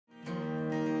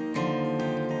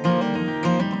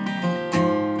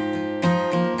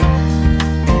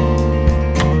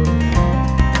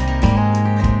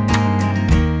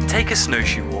Take a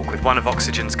snowshoe walk with one of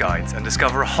Oxygene's guides and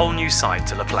discover a whole new side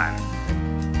to Plagne.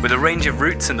 With a range of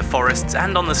routes in the forests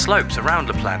and on the slopes around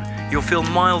Plagne, you'll feel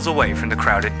miles away from the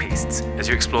crowded pistes as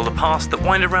you explore the paths that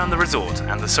wind around the resort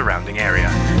and the surrounding area.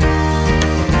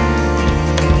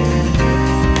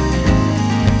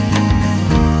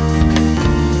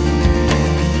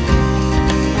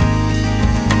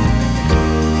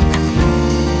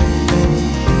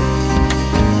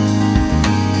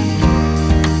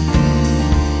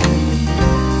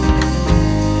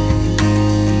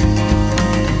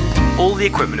 All the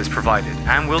equipment is provided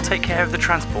and will take care of the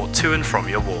transport to and from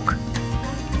your walk.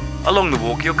 Along the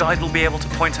walk, your guide will be able to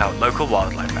point out local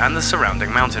wildlife and the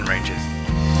surrounding mountain ranges.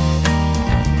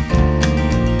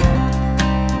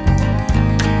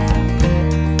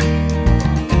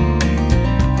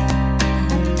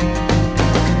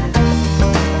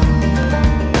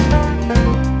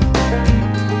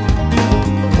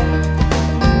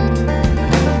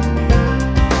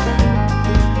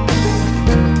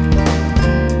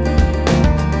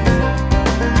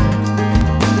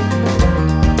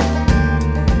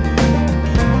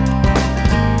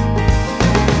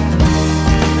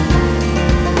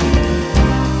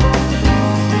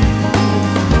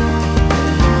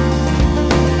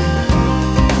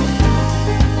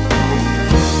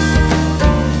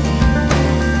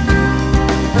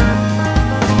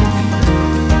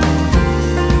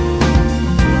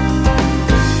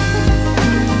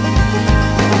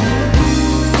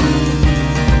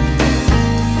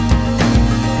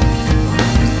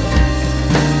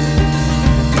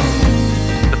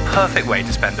 Perfect way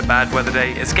to spend a bad weather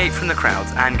day, escape from the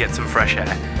crowds and get some fresh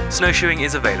air. Snowshoeing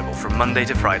is available from Monday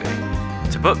to Friday.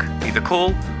 To book, either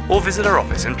call or visit our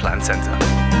office in Plagne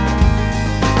Center.